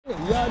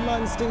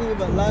Yardman Steve,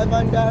 live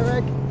and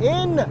direct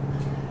in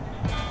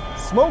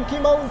Smoky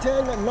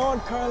Mountain,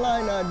 North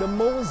Carolina, the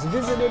most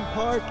visited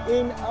park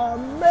in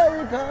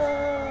America.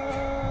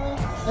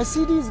 I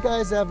see these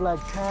guys have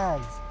like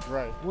tags.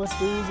 Right. What's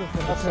the reason for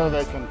that? That's so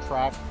they can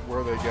track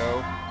where they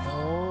go.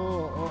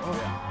 Oh.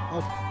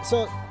 Okay.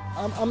 So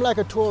I'm like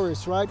a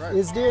tourist, right? Right.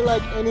 Is there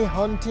like any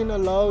hunting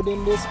allowed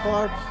in this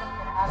park?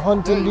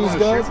 Hunting Yeah, these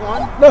guys? shoot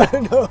one?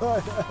 No.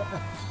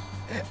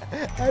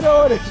 I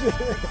don't want to shoot.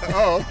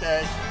 Oh,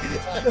 okay.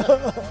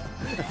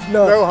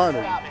 No. No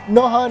hunting.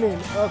 No hunting.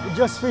 Okay,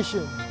 just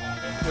fishing.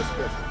 Just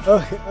fishing.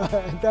 Okay. All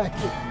right. Thank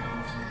you.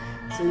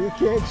 So you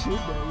can't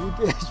shoot them. You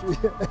can't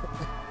shoot them.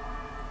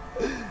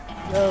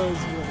 That was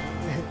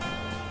funny.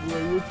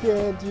 Yeah, you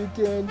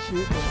can't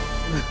shoot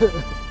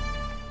them.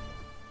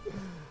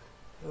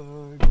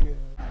 Okay.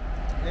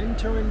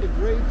 Entering the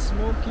Great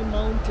Smoky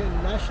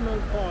Mountain National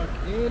Park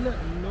in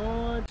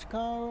North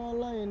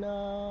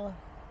Carolina.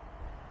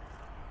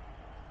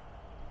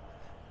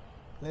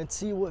 Let's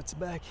see what's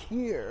back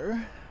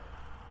here.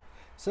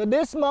 So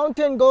this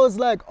mountain goes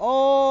like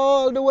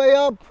all the way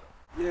up?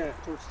 Yeah,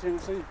 towards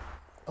Tennessee.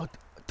 Oh,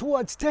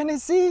 towards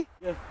Tennessee?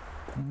 Yeah.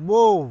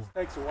 Whoa. It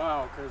takes a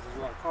while because there's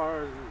a lot of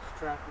cars and there's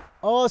traffic.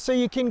 Oh, so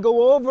you can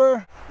go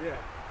over? Yeah.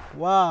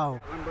 Wow.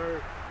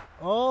 Lindbergh.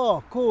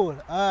 Oh, cool.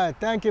 All right,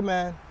 thank you,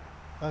 man.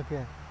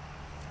 Okay.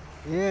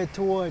 Yeah,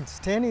 towards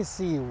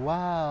Tennessee.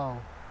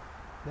 Wow.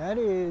 That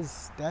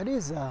is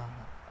a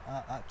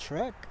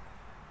trek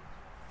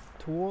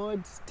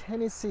towards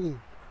Tennessee.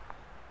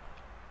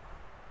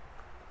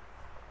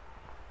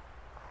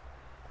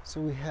 So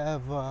we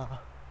have the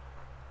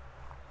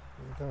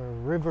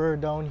river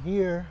down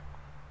here.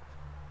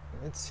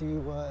 Let's see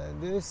what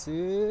this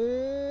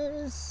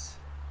is.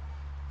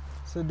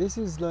 So this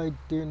is like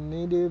their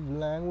native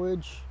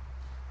language.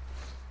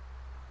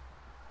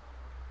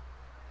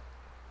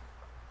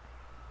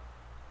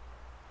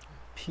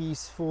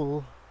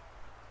 Peaceful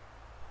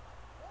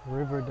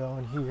river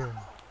down here.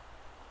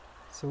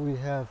 So we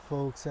have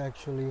folks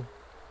actually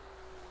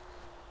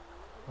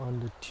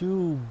on the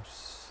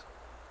tubes.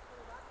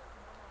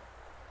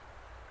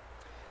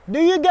 Do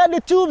you get the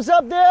tubes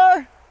up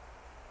there?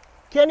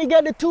 Can you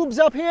get the tubes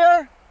up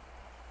here?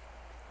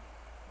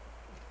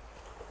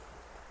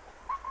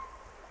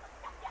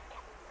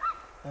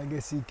 I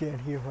guess you can't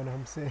hear what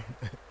I'm saying.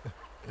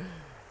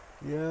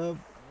 Yep,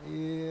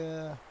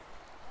 yeah.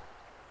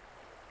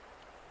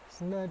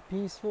 Isn't that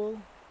peaceful?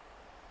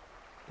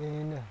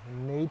 In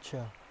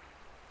nature.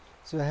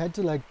 So I had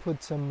to like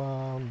put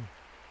some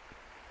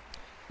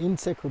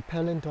insect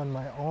repellent on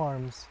my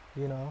arms,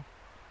 you know,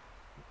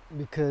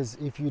 because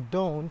if you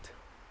don't,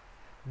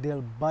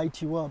 they'll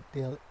bite you up,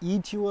 they'll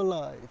eat you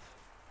alive.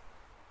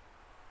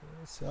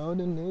 It's out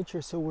in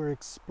nature. So we're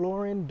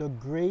exploring the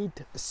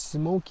Great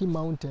Smoky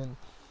Mountain.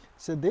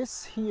 So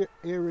this here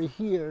area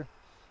here,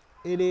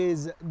 it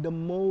is the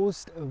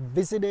most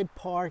visited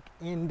park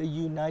in the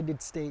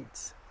United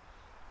States.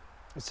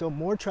 So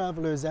more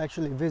travelers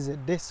actually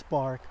visit this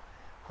park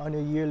on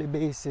a yearly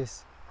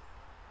basis,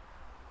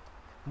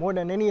 more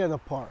than any other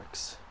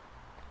parks.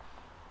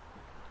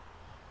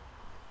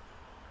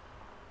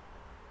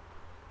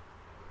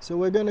 So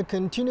we're going to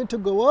continue to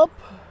go up.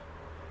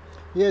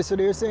 Yeah, so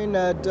they're saying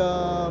that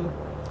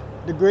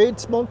the Great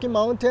Smoky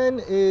Mountain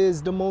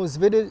is the most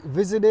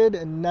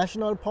visited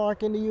national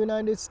park in the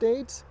United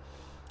States.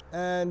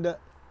 And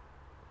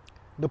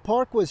the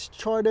park was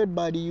chartered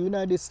by the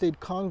United States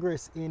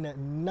Congress in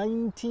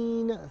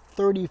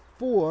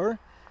 1934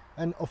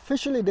 and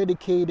officially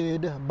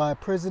dedicated by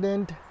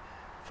President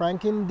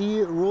Franklin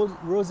D.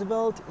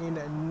 Roosevelt in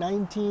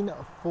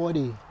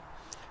 1940.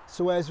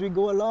 So as we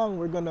go along,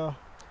 we're gonna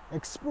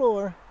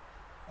explore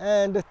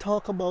and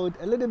talk about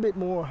a little bit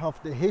more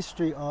of the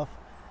history of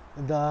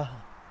the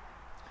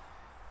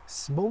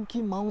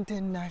Smoky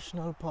Mountain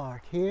National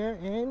Park here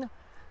in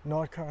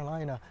North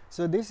Carolina.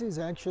 So this is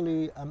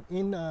actually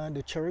in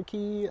the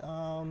Cherokee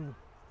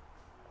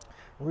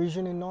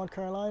region in North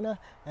Carolina,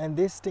 and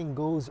this thing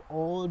goes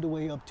all the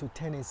way up to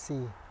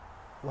Tennessee.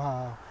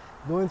 Wow,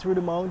 going through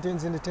the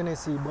mountains into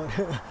Tennessee, but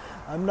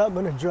I'm not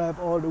going to drive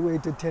all the way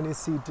to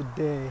Tennessee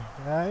today,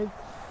 right?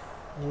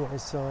 Yeah,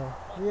 so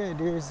yeah,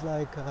 there's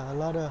like a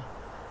lot of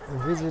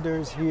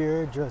visitors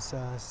here just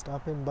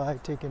stopping by,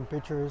 taking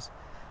pictures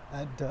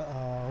at the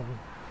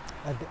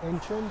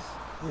entrance.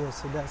 Yeah,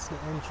 so that's the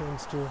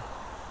entrance to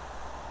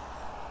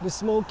the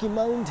Smoky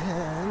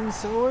Mountains.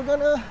 So we're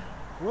gonna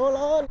roll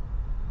on.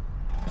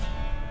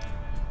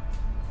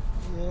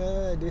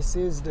 Yeah, this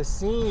is the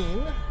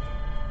scenic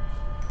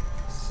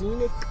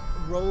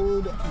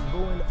road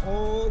going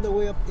all the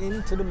way up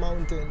into the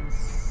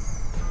mountains.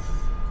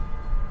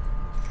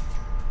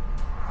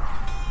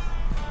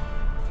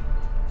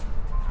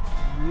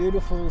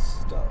 Beautiful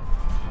stuff,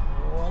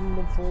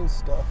 wonderful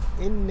stuff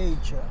in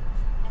nature.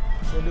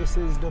 So this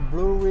is the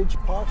Blue Ridge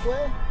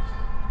Parkway.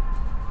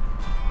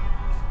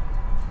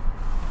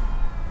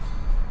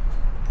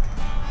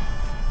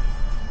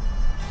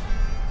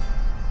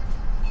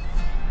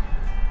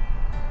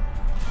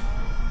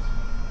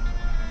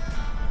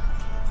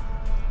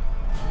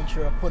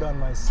 Nature put on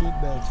my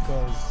seatbelt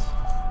because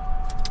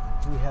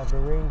we have the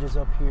ranges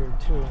up here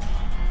too.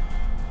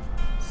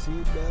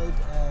 Seatbelt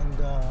and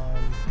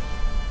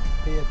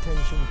pay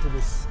attention to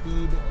the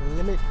speed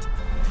limit.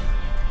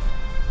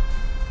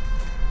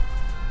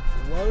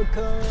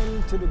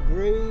 Welcome to the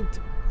Great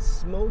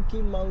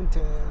Smoky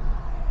Mountain.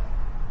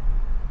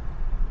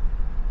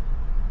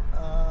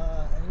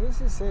 And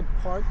this is said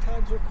park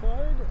tags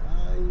required.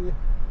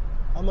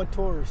 I'm a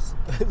tourist,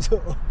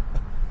 so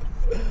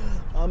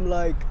I'm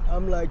like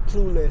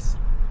clueless.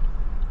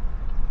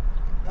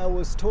 I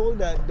was told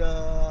that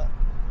the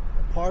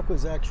park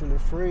was actually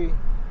free,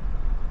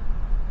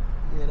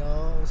 you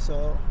know,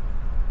 so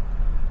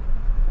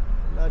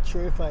I'm not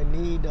sure if I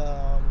need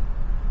a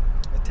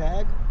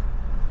tag.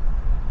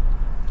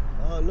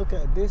 Oh, look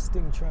at this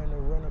thing trying to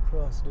run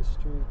across the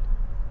street.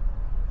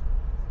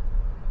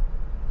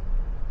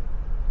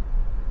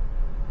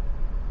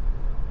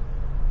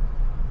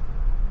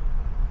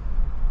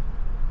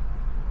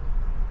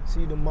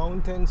 See the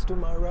mountains to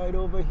my right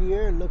over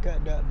here? Look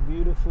at that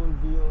beautiful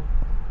view.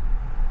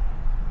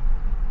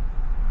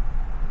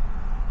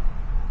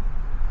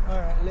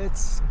 Alright,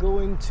 let's go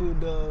into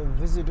the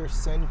visitor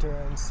center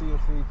and see if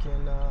we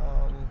can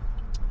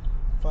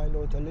find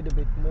out a little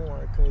bit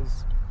more,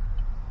 because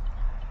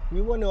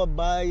I want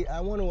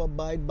to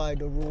abide by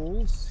the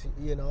rules.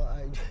 You know,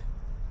 I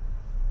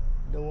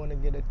don't want to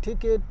get a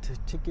ticket. A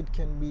ticket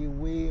can be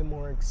way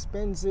more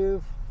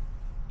expensive.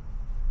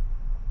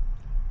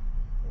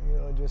 You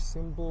know, just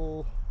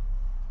simple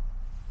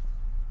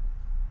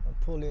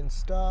pull in,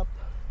 stop.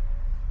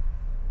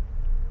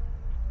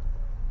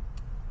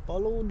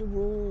 Follow the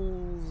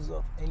rules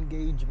of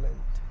engagement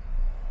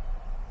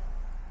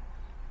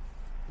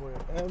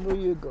wherever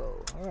you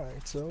go.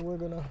 Alright, so we're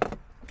gonna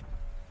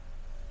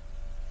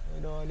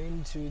head on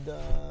into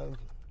the,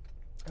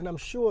 and I'm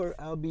sure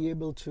I'll be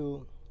able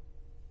to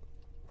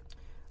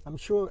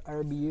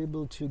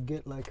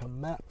get like a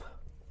map,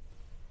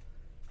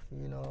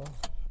 you know,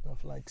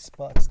 of like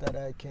spots that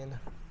I can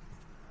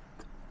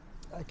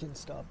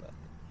stop at.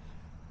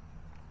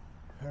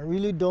 I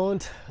really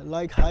don't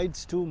like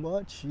heights too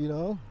much, you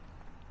know,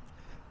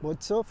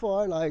 but so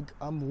far, like,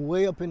 I'm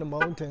way up in the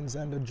mountains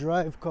and the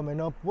drive coming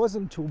up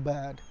wasn't too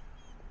bad.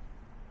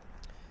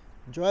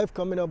 Drive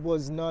coming up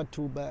was not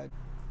too bad,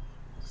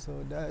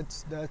 so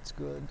that's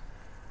good.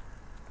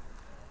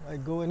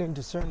 Like going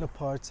into certain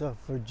parts of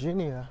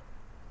Virginia,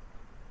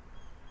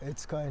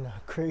 it's kind of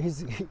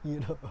crazy,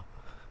 you know.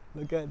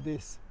 Look at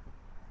this.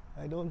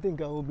 I don't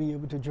think I will be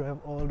able to drive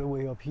all the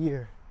way up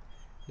here.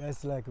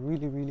 That's like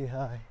really, really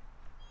high.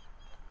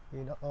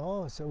 You know,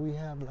 oh, so we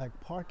have like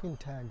parking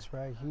tags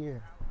right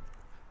here.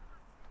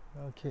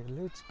 Okay,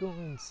 let's go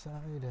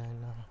inside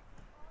and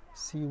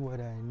see what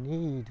I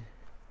need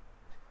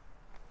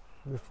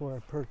before I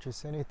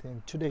purchase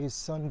anything. Today is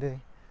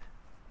Sunday.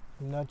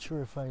 I'm not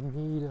sure if I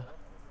need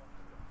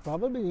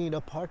probably need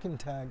a parking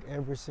tag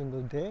every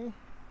single day.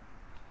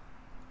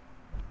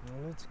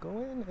 Well, let's go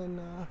in and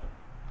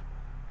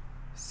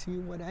see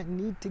what I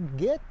need to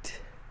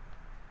get.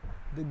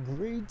 The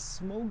Great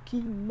Smoky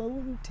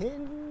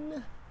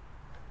Mountain.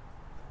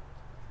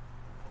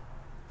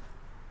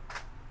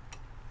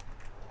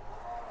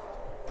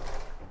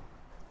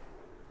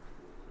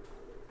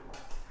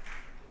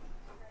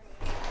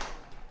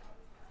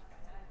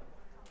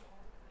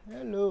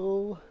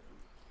 Hello.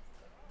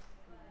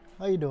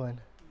 How you doing?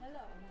 Hello.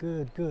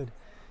 Good, good.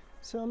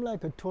 So I'm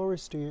like a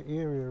tourist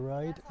area,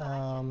 right?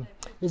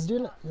 Is there,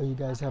 oh, you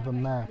guys have a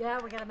map? Yeah,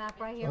 we got a map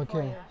right here for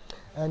Okay. you.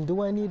 And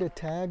do I need a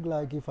tag,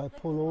 like if I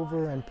pull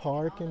over and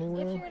park If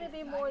anywhere? you're going to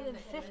be more than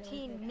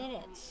 15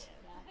 minutes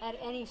at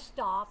any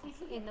stop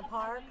in the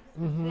park,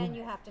 then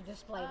you have to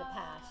display the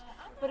pass.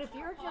 But if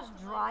you're just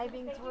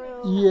driving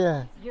through,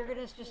 Yeah. you're going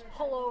to just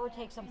pull over,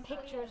 take some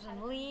pictures,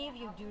 and leave.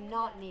 You do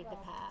not need the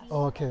pass.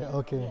 Okay,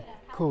 okay.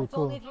 Cool, It's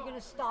only cool. if you're going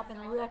to stop and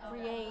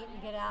recreate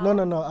and get out. No,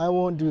 no, no, I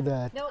won't do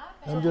that. Nope.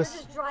 So I'm if you're just,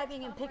 just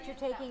driving and picture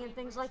taking and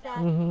things like that,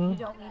 you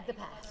don't need the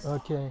pass.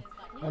 okay.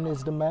 And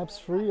is the maps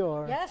free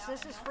or? Yes,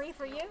 this is free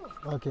for you.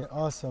 Okay,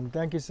 awesome.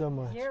 Thank you so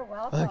much. You're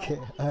welcome. Okay,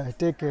 all right,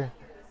 take care.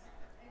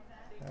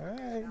 All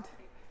right.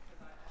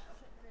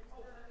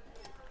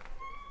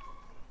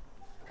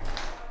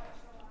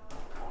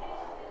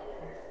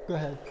 Go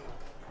ahead.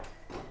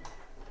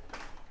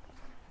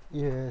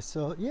 Yeah,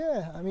 so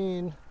yeah, I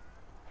mean,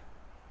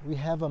 we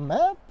have a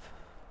map,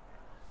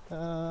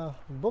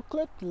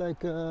 booklet, like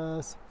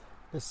the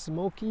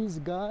Smokies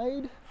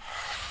guide.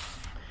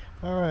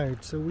 All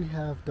right, so we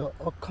have the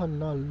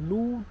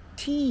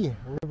Oconaluti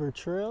River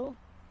Trail.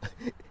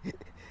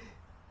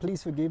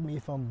 Please forgive me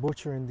if I'm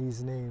butchering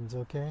these names,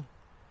 okay?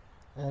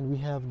 And we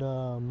have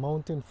the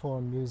Mountain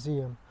Farm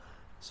Museum.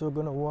 So we're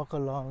gonna walk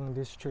along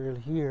this trail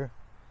here,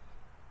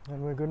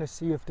 and we're gonna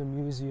see if the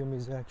museum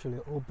is actually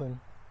open.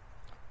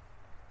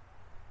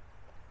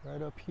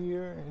 Right up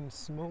here in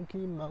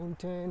Smoky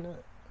Mountain,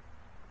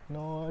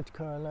 North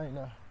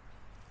Carolina.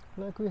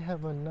 Like we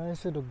have a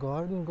nice little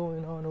garden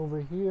going on over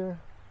here.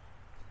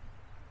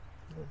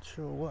 Not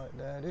sure what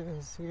that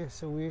is here.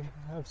 So we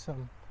have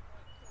some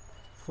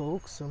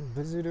folks, some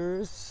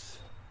visitors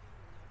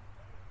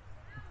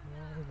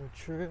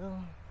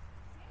trail.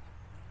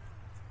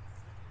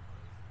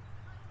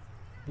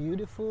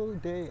 Beautiful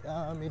day.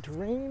 It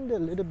rained a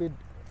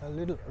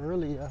little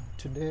earlier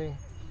today.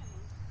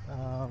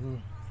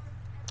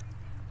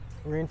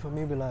 Rained for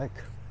maybe like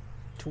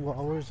 2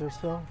 hours or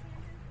so,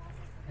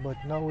 but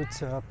now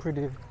it's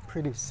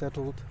pretty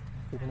settled,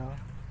 you know.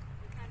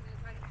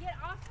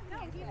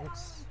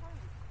 Let's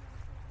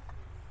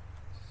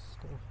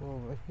stuff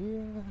over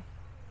here.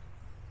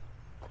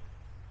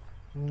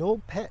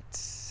 No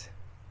pets.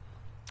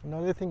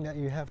 Another thing that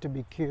you have to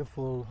be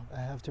careful. I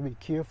have to be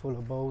careful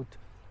about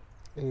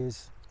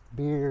is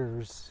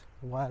bears,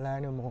 wild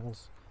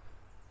animals.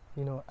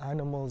 You know,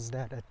 animals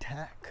that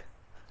attack.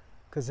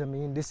 Because I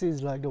mean, this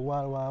is like the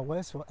wild, wild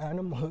west for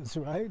animals,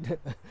 right?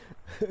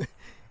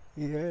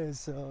 Yeah,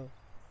 so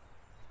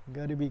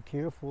gotta be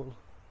careful.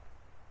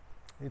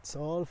 It's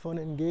all fun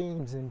and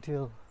games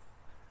until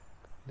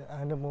the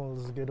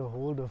animals get a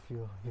hold of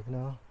you, you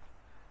know.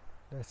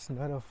 That's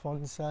not a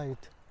fun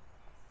sight.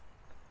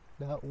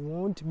 That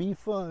won't be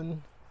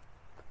fun.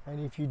 And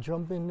if you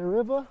jump in the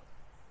river,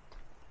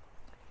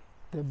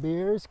 the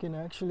bears can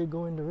actually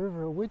go in the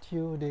river with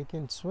you. They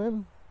can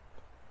swim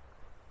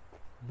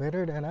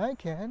better than I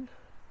can.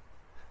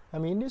 I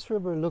mean, this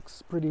river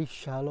looks pretty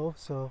shallow,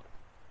 so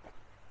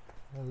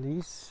at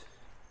least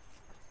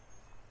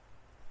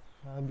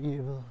I'll be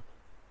able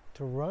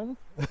to run.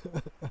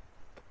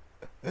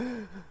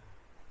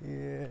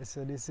 Yeah,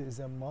 so this is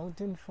a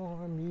mountain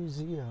farm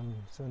museum,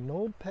 so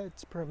no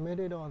pets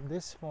permitted on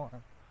this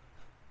farm.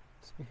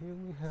 So here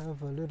we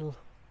have a little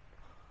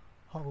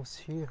house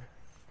here.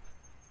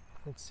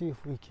 Let's see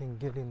if we can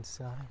get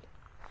inside.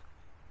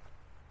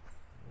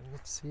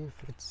 Let's see if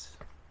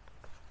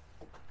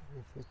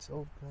it's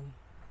open.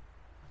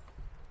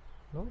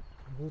 Nope,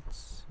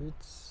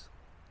 it's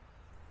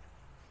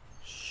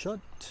shut.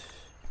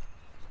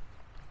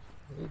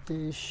 It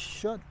is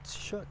shut.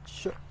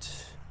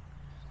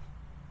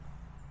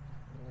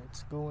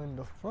 Let's go in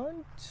the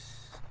front.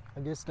 I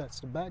guess that's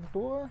the back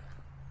door.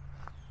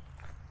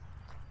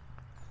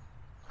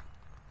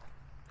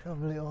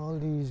 Probably all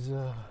these,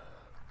 yeah,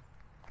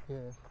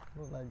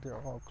 look like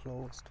they're all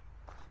closed.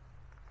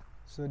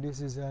 So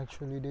this is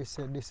actually, they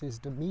said this is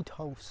the meat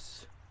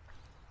house.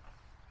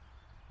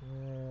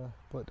 Yeah,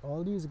 but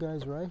all these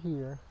guys right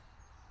here,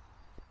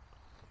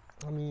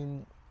 I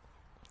mean,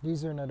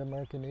 these are not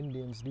American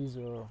Indians, these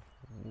are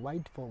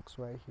white folks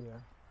right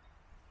here.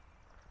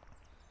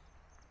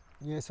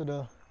 Yeah,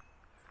 so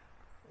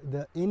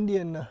the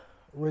Indian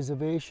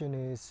reservation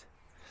is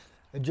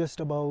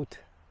just about,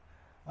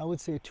 I would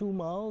say, 2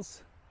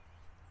 miles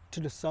to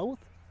the south,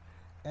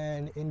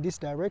 and in this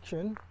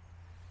direction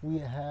we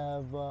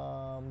have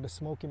the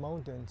Smoky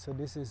Mountains. So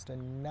this is the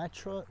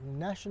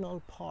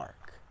national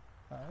park,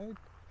 right?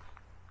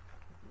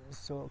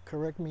 So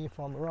correct me if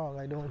I'm wrong.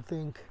 I don't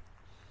think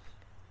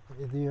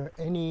there are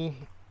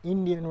any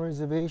Indian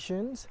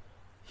reservations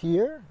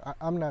here.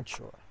 I'm not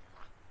sure.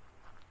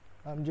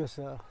 I'm just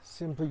a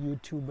simple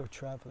YouTuber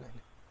traveling,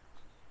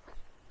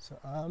 so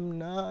I'm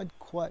not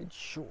quite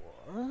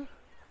sure.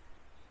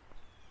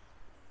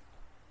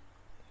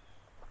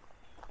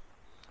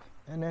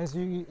 And as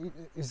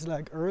it's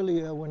like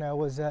earlier when I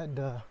was at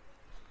the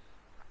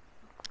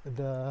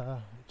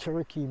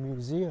Cherokee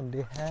Museum,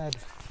 they had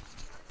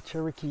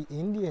Cherokee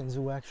Indians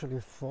who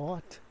actually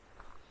fought,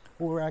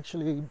 who were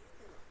actually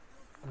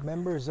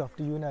members of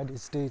the United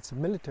States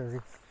military,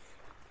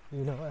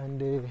 you know,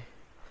 and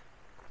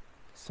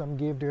some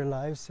gave their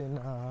lives in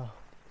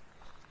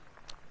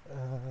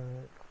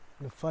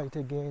the fight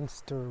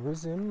against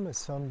terrorism.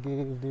 Some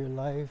gave their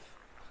life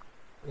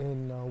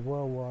in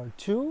World War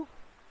II.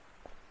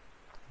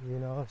 You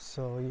know,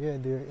 so yeah,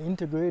 they're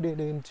integrated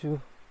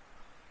into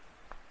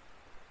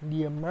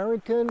the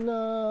American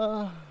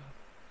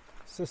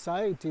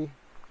society.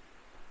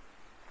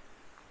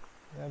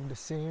 They have the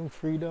same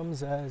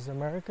freedoms as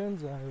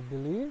Americans, I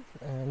believe,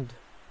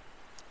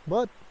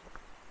 but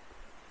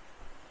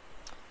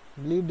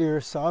I believe they're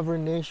a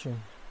sovereign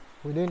nation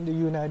within the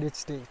United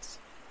States.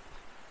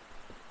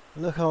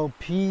 Look how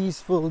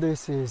peaceful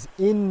this is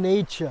in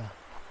nature.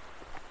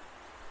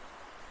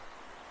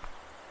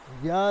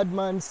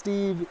 Yardman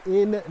Steve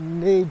in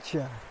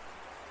nature.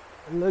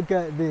 Look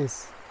at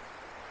this.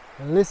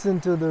 Listen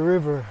to the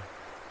river.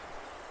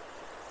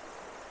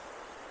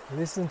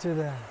 Listen to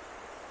that.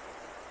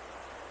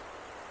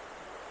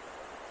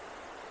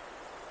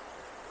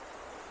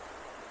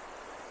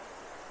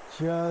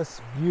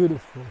 Just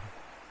beautiful.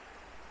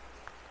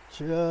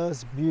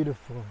 Just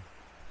beautiful.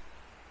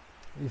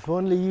 If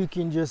only you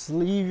can just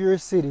leave your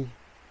city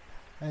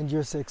and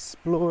just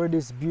explore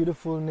this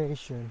beautiful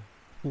nation,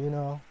 you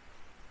know.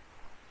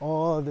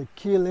 All the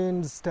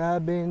killings,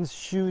 stabbings,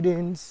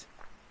 shootings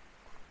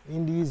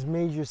in these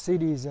major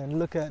cities, and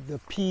look at the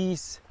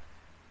peace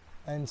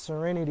and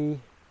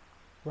serenity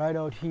right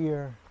out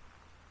here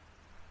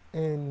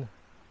in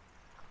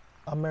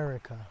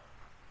America.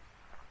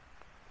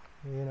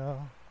 You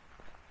know,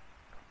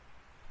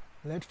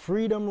 let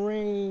freedom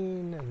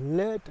reign,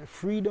 let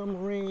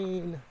freedom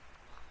reign,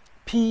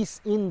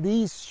 peace in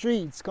these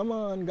streets. Come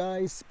on,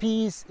 guys,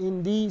 peace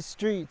in these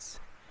streets.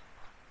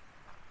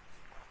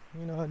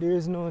 You know, there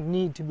is no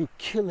need to be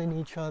killing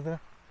each other,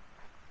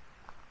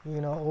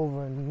 you know,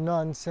 over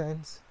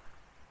nonsense.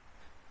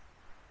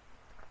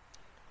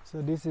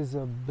 So this is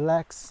a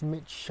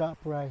blacksmith shop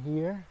right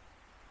here.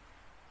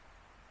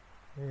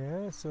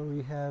 Yeah, so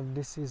we have,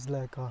 this is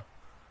like a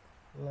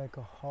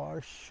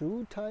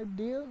horseshoe type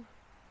deal.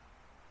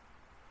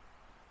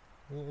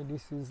 Yeah,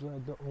 this is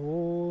like the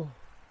old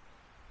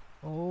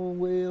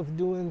way of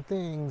doing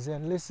things.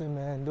 And listen,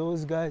 man,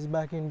 those guys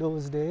back in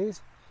those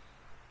days,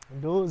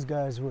 those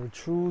guys were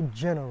true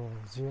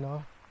generals, you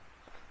know.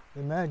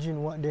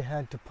 Imagine what they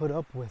had to put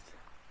up with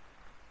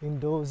in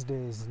those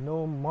days.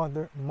 No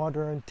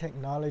modern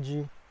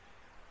technology,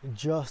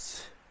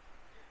 just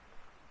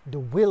the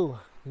will,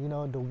 you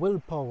know, the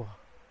willpower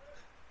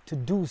to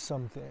do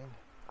something,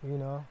 you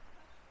know.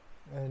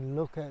 And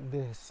look at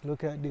this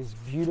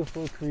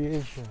beautiful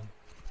creation,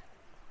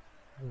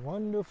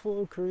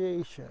 wonderful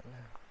creation.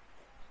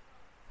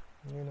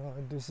 You know,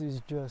 this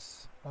is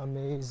just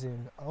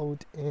amazing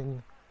out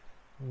in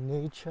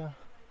nature.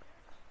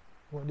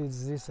 What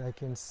is this? I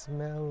can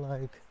smell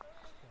like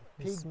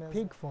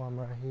pig farm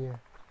right here.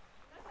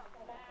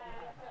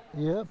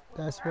 Yep,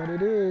 that's what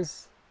it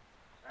is.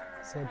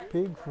 It's a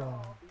pig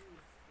farm.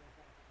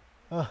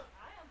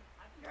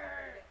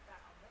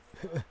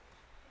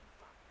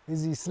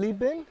 Is he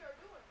sleeping?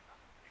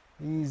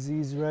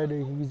 He's right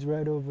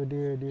over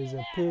there. There's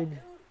a pig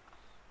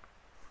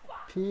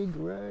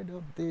right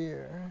up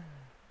there.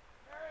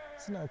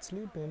 He's not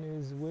sleeping.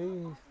 His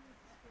way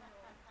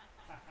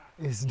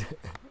is dead.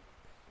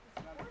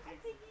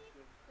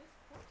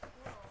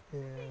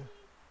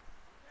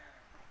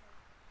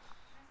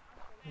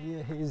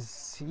 Yeah,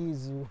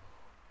 he's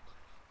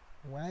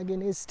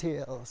wagging his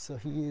tail, so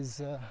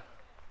he's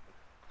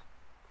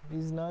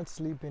not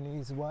sleeping.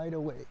 He's wide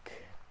awake.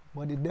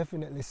 But it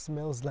definitely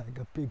smells like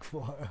a pig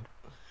farm.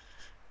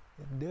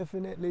 It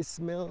definitely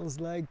smells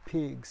like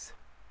pigs.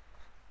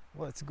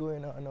 What's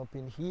going on up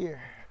in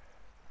here?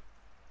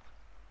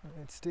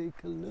 Let's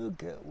take a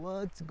look at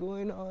what's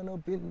going on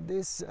up in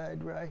this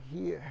side right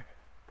here.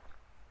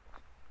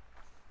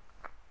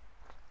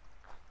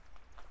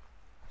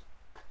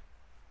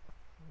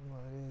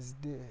 What is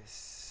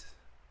this?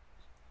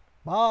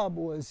 Bob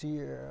was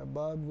here.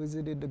 Bob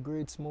visited the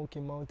Great Smoky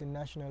Mountain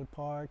National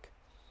Park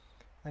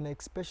and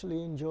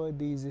especially enjoyed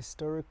these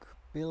historic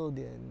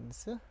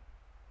buildings.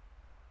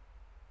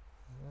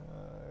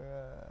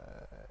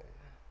 Alright.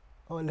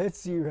 Oh, let's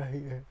see right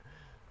here.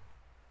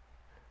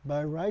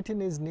 By writing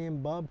his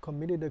name, Bob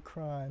committed a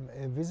crime.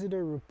 A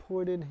visitor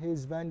reported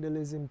his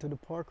vandalism to the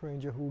park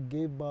ranger, who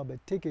gave Bob a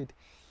ticket.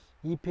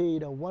 He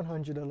paid a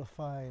 $100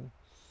 fine.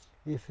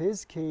 If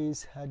his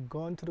case had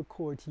gone to the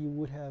court, he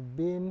would have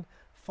been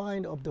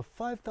fined up to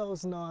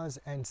 $5,000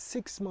 and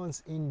 6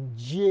 months in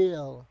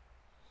jail.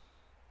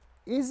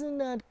 Isn't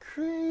that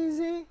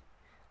crazy?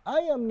 I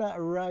am not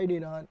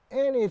writing on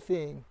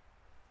anything.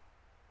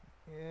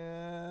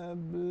 Yeah,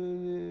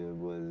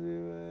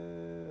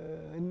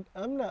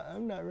 I'm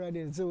not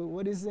writing. So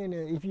what is saying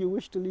here? If you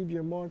wish to leave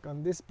your mark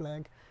on this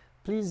plank,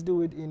 please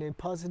do it in a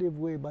positive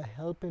way by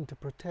helping to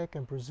protect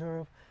and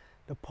preserve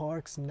the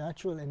park's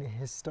natural and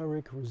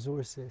historic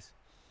resources.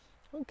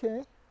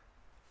 Okay.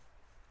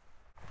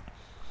 I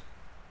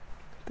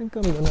think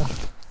I'm gonna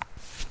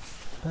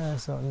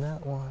pass on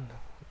that one.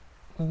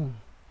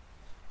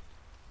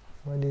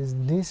 What is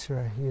this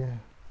right here?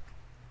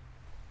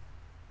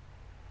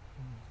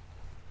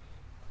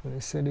 They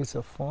said it's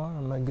a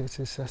farm. I guess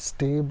it's a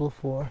stable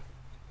for,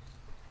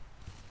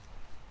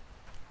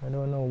 I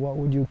don't know, what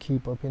would you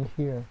keep up in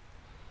here?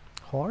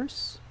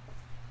 Horse?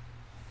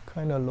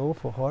 Kind of low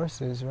for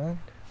horses, right?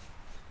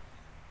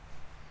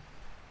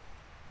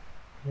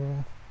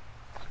 Yeah.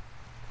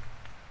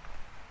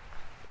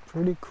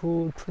 Pretty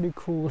cool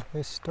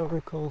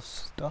historical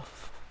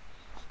stuff.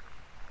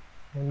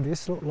 And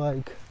this look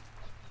like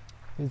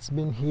it's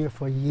been here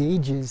for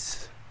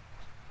ages.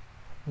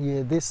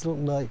 Yeah, this look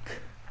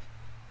like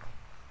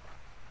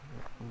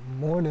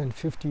more than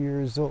 50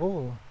 years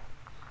old.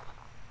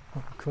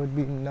 It could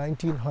be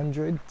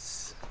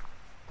 1900s,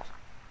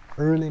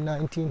 early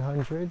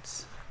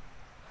 1900s.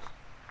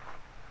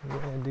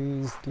 Yeah,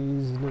 these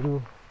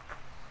little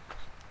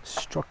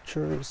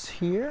structures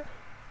here.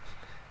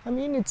 I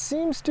mean, it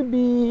seems to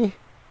be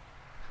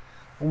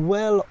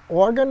well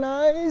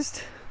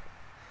organized,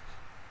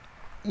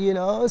 you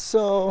know,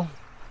 so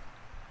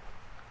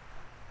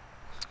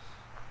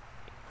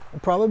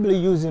probably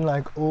using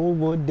like old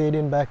wood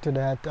dating back to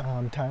that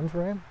time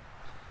frame.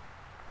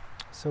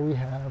 So we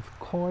have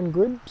corn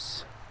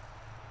grips.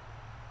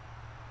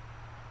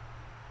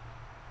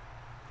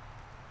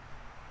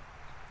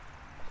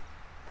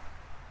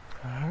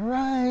 All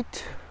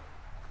right,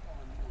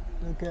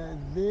 look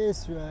at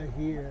this right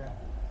here.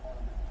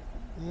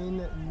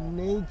 In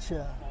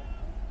nature.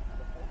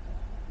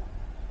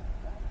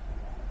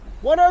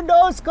 What are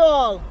those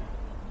called?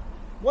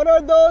 What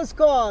are those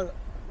called?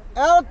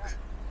 Elk?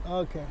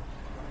 Okay.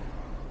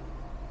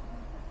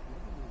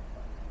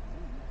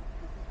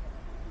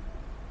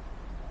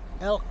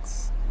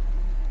 elks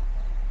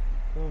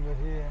over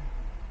here.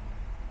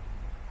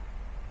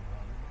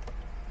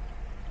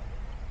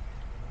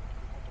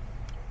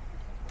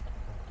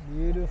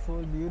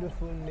 Beautiful,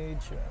 beautiful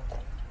nature.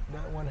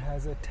 That one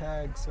has a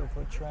tag, so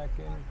for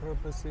tracking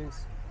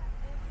purposes.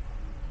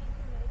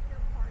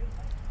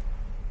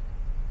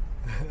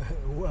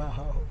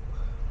 Wow,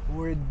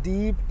 we're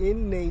deep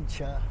in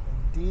nature,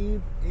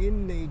 deep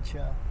in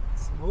nature.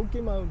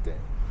 Smoky Mountain.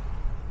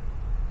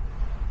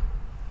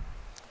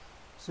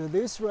 So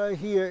this right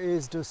here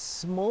is the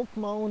Smoke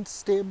Mount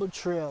Stable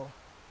Trail.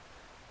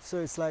 So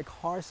it's like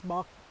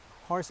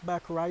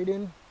horseback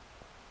riding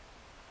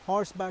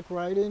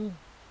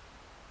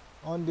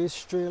on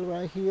this trail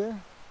right here.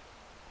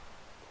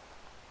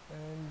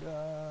 And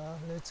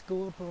let's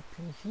go up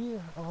in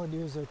here. Oh,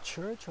 there's a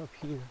church up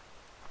here.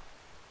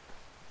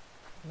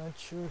 Not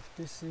sure if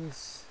this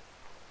is,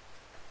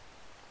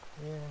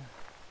 yeah,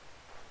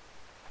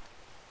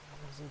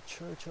 there's a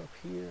church up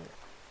here.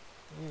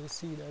 You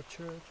see that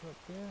church up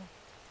there?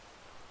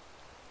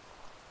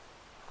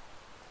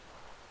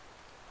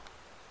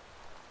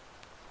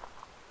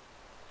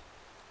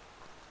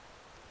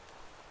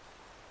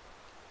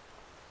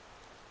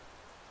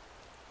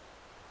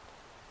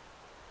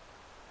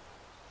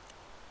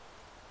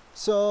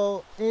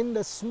 So in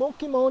the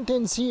Smoky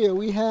Mountains here,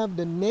 we have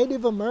the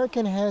Native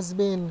American have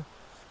been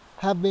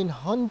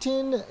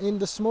hunting in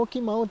the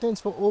Smoky Mountains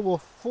for over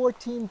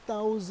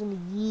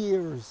 14,000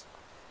 years.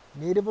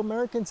 Native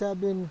Americans have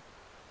been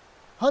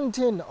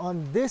hunting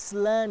on this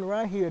land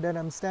right here that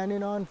I'm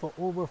standing on for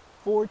over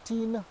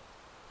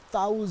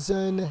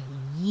 14,000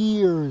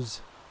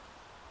 years.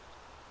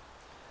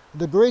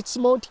 The Great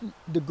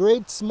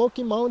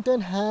Smoky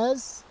Mountain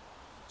has,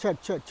 check.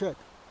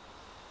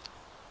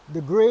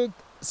 The Great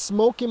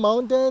Smoky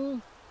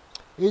Mountain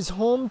is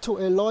home to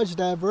a large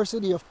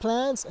diversity of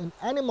plants and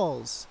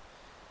animals.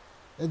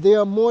 There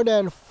are more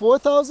than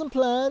 4,000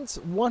 plants,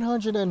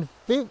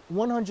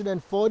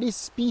 140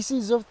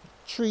 species of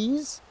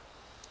trees,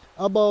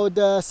 about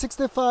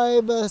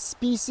 65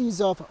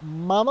 species of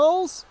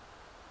mammals,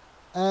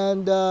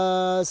 and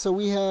so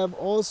we have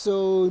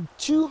also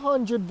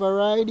 200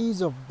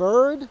 varieties of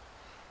bird,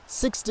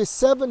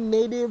 67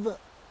 native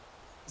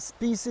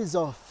species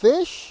of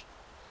fish,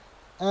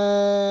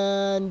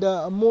 and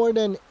more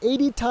than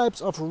 80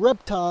 types of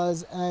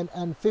reptiles and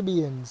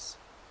amphibians.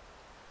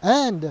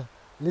 And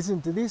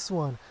listen to this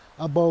one,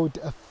 about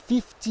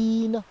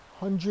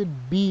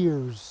 1,500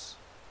 bears.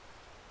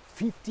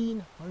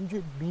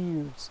 1,500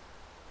 bears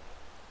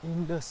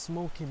in the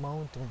Smoky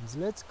Mountains.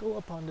 Let's go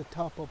up on the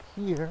top up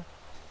here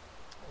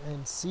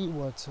and see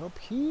what's up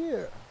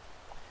here.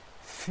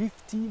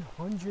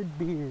 1,500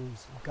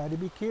 bears. Got to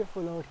be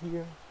careful out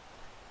here.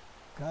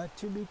 Got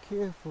to be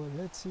careful.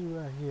 Let's see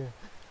right here.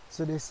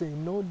 So they say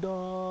no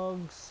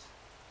dogs,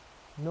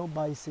 no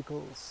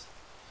bicycles.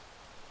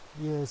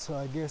 Yeah, so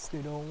I guess they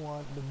don't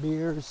want the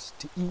bears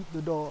to eat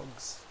the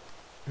dogs,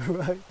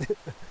 right?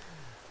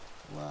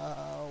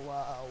 Wow.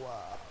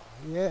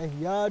 Yeah,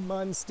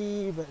 Yardman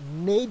Steve,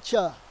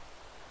 nature,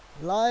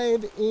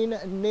 live in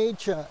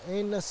nature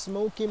in the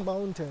Smoky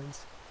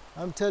Mountains.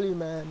 I'm telling you,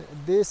 man,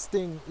 this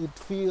thing, it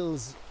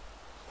feels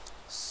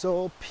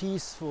so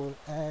peaceful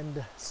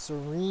and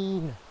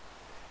serene.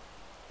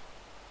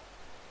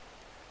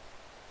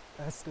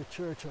 That's the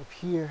church up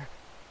here.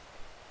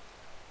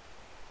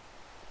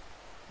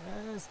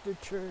 That's the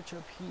church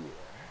up here.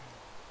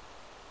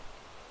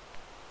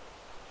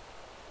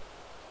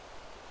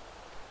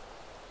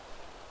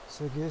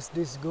 So I guess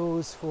this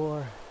goes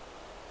for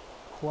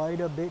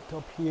quite a bit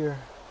up here.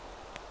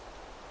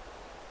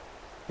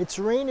 It's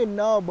raining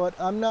now, but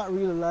I'm not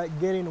really like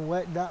getting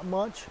wet that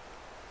much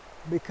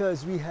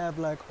because we have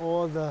like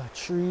all the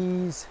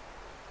trees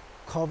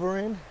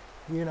covering,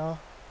 you know.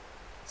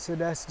 So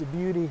that's the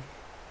beauty.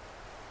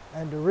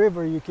 And the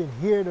river, you can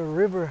hear the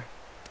river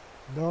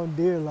down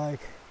there like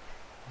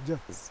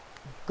just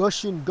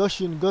gushing.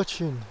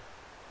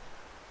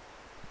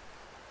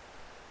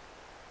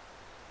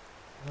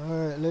 All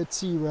right, let's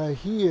see right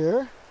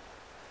here.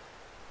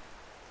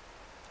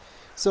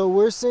 So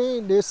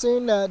they're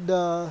saying that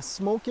the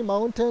Smoky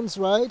Mountains,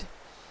 right?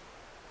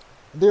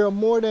 There are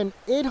more than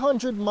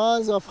 800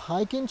 miles of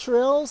hiking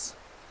trails.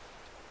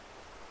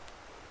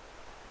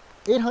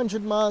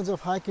 800 miles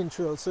of hiking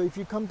trails. So if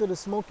you come to the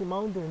Smoky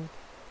Mountain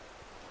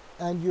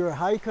and you're a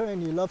hiker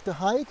and you love to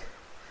hike,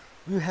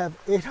 you have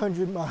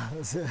 800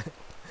 miles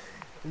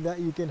that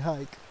you can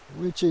hike,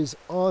 which is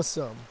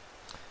awesome.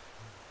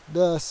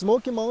 The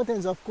Smoky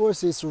Mountains, of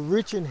course, is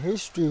rich in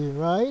history,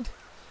 right?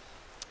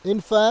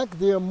 In fact,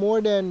 there are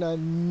more than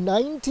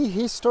 90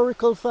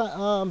 historical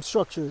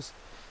structures.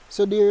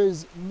 So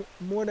there's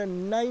more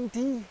than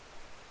 90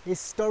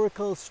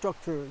 historical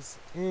structures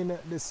in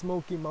the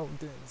Smoky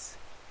Mountains.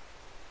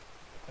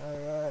 All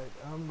right,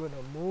 I'm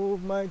gonna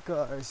move my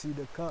car. See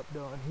the cop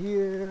down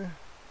here.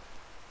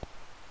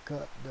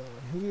 Cop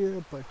down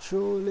here,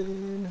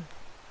 patrolling.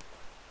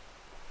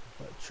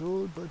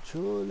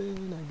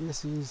 Patrolling. I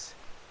guess he's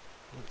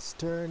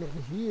turning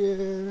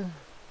here.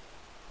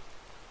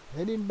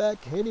 Heading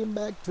back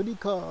to the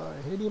car,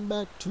 heading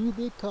back to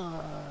the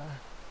car.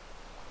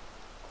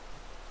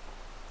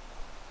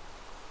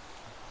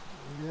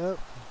 Yep.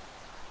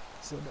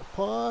 So the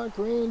Park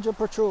Ranger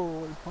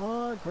Patrol,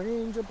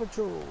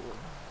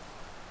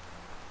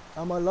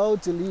 I'm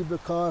allowed to leave the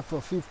car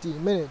for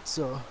 15 minutes,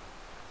 so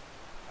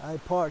I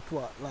parked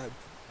what, like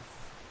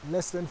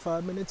less than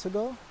 5 minutes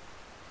ago.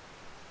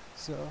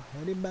 So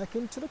heading back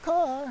into the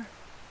car.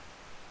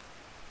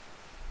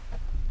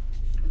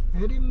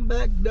 Heading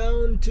back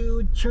down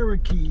to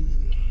Cherokee.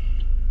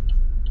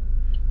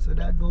 So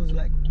that goes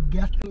like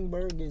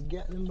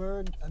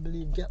Gatlinburg, I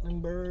believe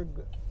Gatlinburg,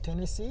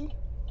 Tennessee.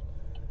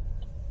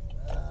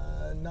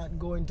 Not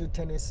going to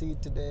Tennessee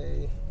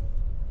today.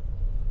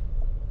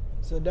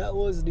 So that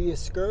was the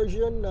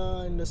excursion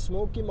in the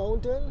Smoky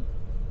Mountain.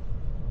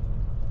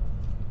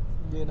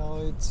 You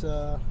know, it's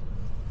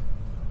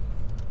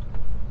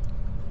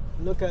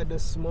look at the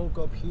smoke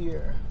up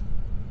here.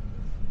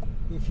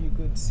 If you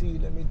could see,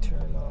 let me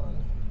turn on.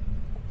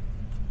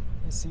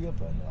 You see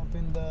up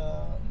in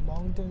the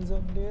mountains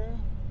up there.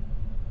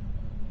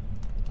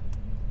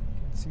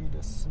 You can see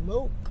the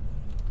smoke.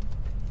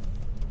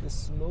 The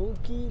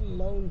Smoky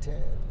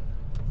Mountain.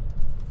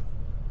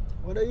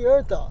 What are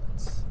your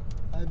thoughts?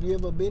 Have you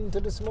ever been to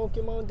the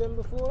Smoky Mountain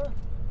before?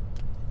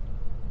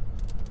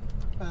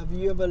 Have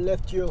you ever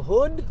left your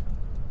hood?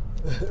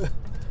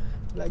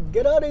 Like,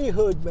 get out of your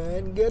hood,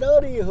 man. Get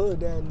out of your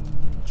hood and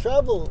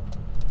travel.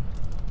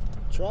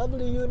 Travel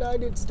the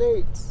United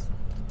States.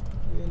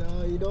 You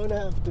know, you don't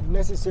have to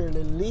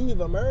necessarily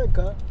leave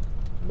America,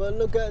 but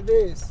look at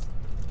this.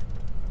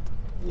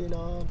 You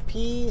know,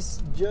 peace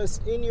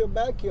just in your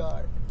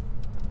backyard.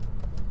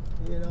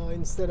 You know,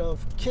 instead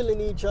of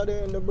killing each other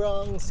in the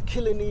Bronx,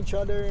 killing each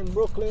other in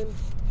Brooklyn,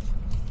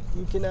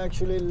 you can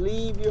actually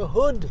leave your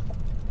hood,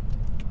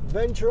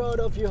 venture out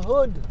of your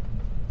hood.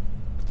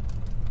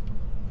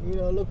 You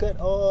know, look at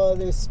all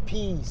this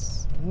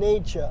peace,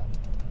 nature.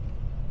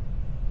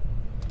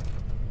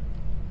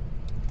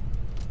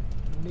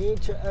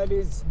 Nature at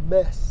its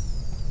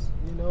best.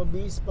 You know,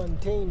 be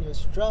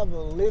spontaneous,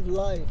 travel, live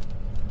life.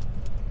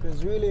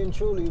 Because really and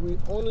truly, we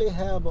only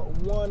have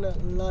one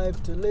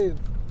life to live.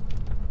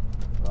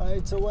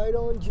 Right? So why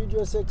don't you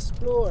just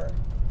explore?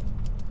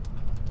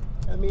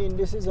 I mean,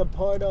 this is a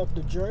part of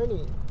the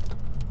journey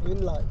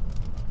in life.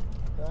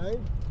 Right?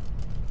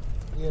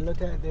 Yeah,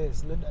 look at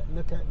this.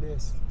 Look at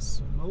this.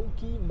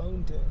 Smoky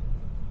Mountain.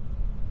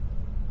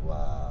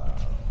 Wow.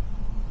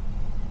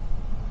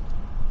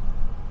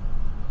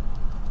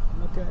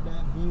 Look at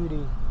that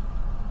beauty.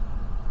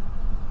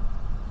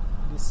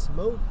 The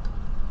smoke.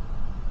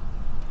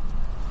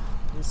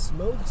 The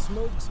smoke.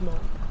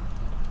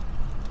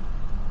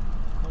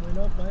 Coming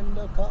up and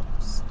the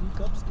cups. The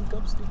cups.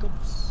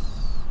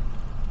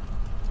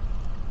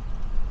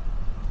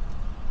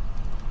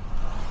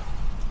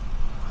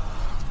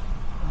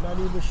 I'm not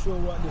even sure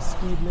what the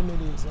speed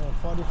limit is.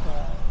 45.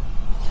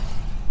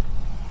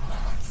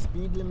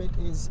 Speed limit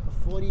is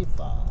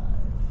 45.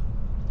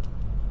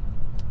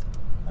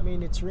 I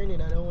mean, it's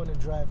raining. I don't want to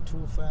drive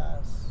too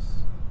fast,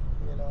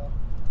 you know.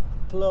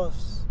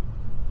 Plus,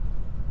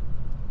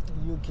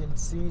 you can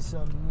see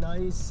some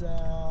nice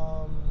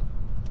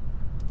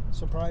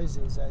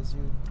surprises as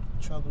you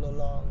travel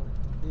along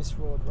this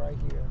road right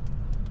here.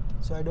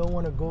 So I don't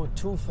want to go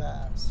too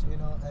fast, you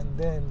know, and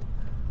then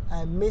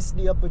I miss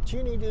the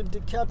opportunity to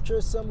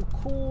capture some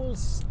cool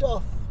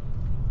stuff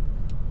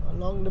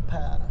along the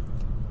path.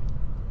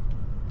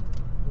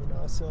 You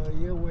know, so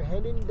yeah, we're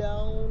heading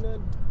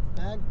down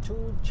back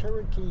to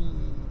Cherokee.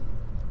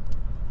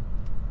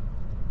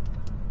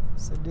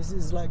 So this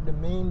is like the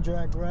main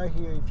drag right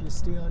here. If you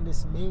stay on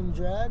this main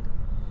drag,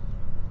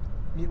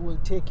 it will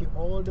take you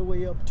all the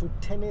way up to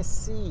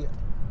Tennessee,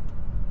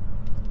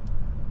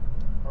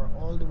 or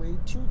all the way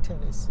to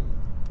Tennessee.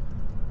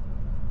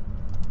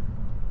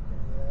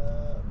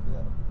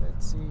 Yep.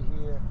 Let's see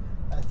here.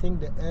 I think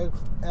the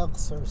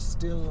elks are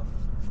still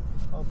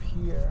up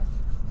here.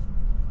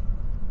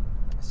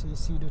 So you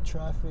see the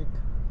traffic.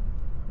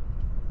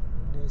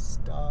 They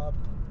stop,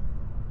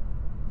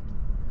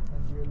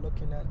 and you're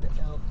looking at the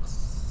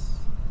elks.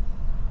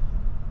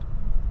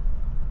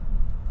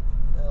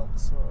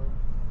 Elks are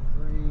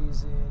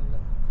grazing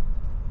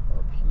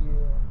up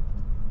here.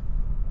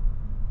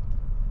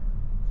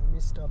 Let me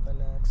stop and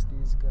ask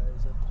these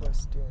guys a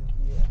question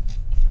here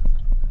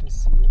to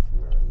see if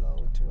we're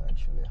allowed to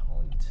actually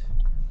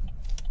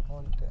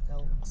hunt the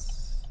elks.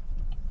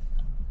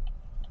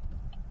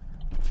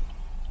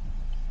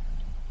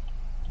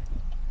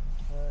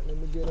 Alright, let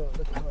me get out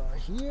the car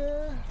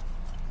here.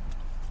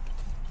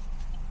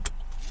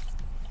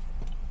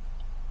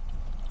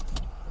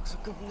 Ask a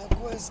couple of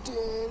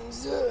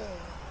questions.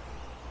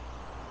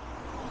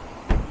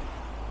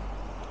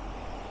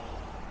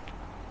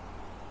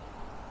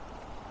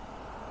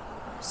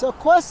 So,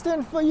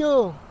 question for you.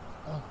 Oh,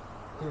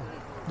 here.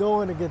 Don't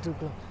want to get too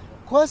close.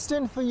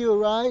 Question for you,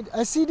 right?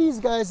 I see these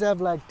guys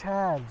have like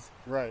tags.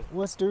 Right.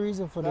 What's the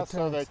reason for That's the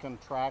tags? so they can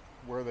track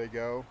where they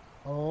go.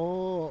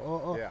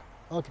 Oh. Yeah.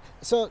 Okay.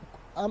 So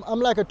I'm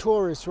like a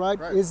tourist, right?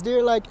 Right. Is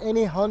there like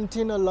any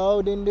hunting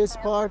allowed in this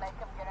park?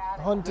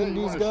 Hunting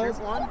You these wanna guys?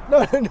 shoot one? No,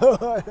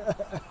 no.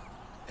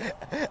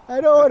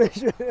 I don't want to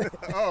shoot.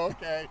 Oh,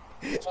 okay.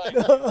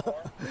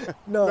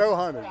 No, No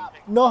hunting,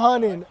 no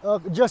hunting.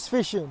 Just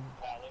fishing.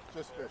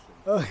 just fishing.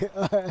 Okay,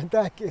 all right,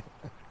 thank you.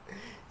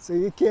 So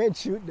you can't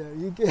shoot them.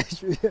 You can't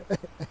shoot them.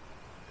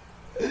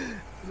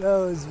 That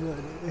was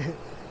funny.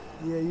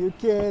 Yeah, you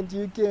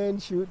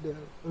can't shoot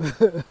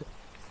them.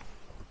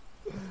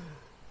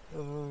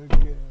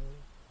 Okay.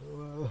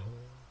 Wow.